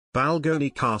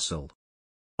Balgonie Castle.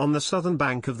 On the southern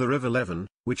bank of the River Leven,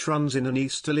 which runs in an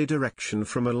easterly direction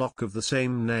from a loch of the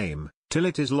same name, till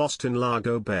it is lost in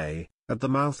Largo Bay, at the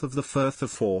mouth of the Firth of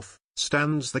Forth,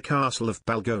 stands the Castle of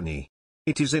Balgonie.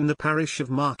 It is in the parish of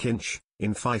Markinch,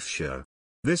 in Fifeshire.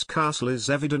 This castle is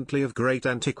evidently of great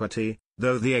antiquity,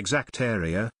 though the exact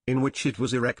area, in which it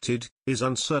was erected, is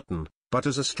uncertain, but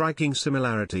as a striking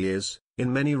similarity is,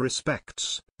 in many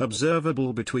respects,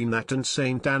 observable between that and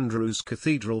St. Andrew's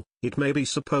Cathedral, it may be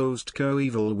supposed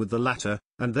coeval with the latter,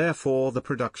 and therefore the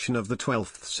production of the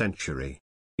 12th century.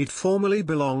 It formerly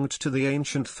belonged to the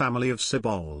ancient family of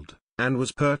Sibbald, and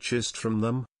was purchased from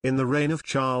them, in the reign of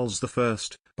Charles I,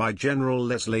 by General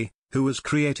Leslie, who was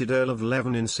created Earl of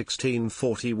Leven in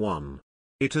 1641.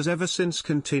 It has ever since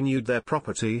continued their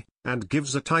property, and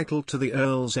gives a title to the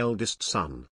Earl's eldest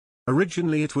son.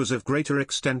 Originally it was of greater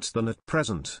extent than at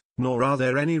present, nor are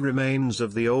there any remains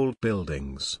of the old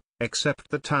buildings, except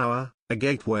the tower, a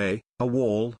gateway, a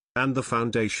wall, and the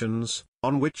foundations,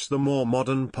 on which the more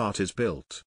modern part is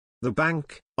built. The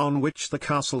bank, on which the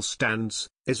castle stands,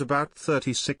 is about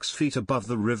 36 feet above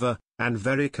the river, and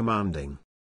very commanding.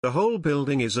 The whole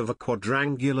building is of a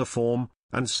quadrangular form,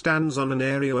 and stands on an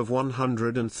area of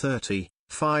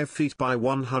 135 feet by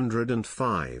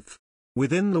 105.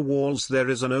 Within the walls there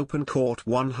is an open court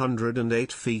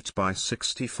 108 feet by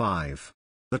 65.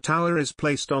 The tower is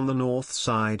placed on the north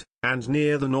side, and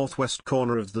near the northwest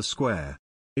corner of the square.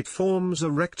 It forms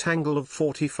a rectangle of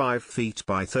 45 feet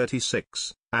by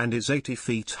 36, and is 80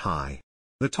 feet high.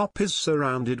 The top is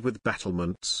surrounded with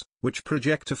battlements, which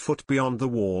project a foot beyond the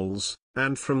walls,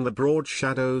 and from the broad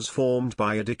shadows formed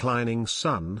by a declining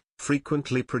sun,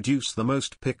 frequently produce the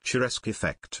most picturesque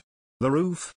effect. The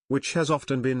roof, which has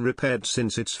often been repaired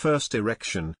since its first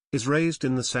erection, is raised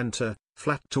in the center,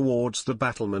 flat towards the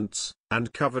battlements,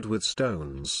 and covered with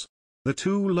stones. The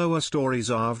two lower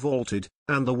stories are vaulted,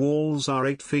 and the walls are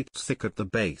 8 feet thick at the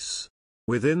base.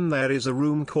 Within there is a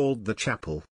room called the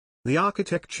chapel. The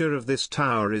architecture of this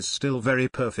tower is still very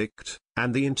perfect,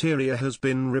 and the interior has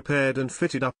been repaired and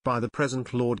fitted up by the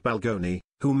present Lord Balgonie,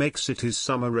 who makes it his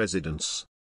summer residence.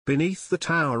 Beneath the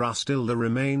tower are still the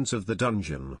remains of the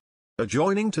dungeon.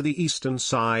 Adjoining to the eastern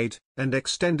side, and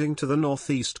extending to the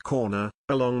northeast corner,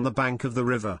 along the bank of the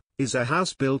river, is a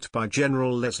house built by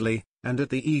General Leslie, and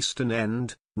at the eastern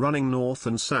end, running north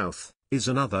and south, is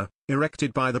another,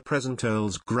 erected by the present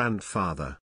Earl's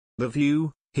grandfather. The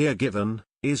view, here given,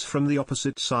 is from the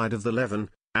opposite side of the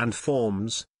Leven, and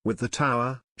forms, with the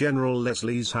tower, General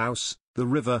Leslie's house, the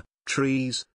river,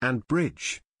 trees, and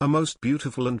bridge, a most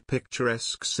beautiful and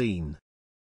picturesque scene.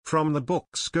 From the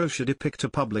book Scotia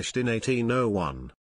Depicta published in 1801.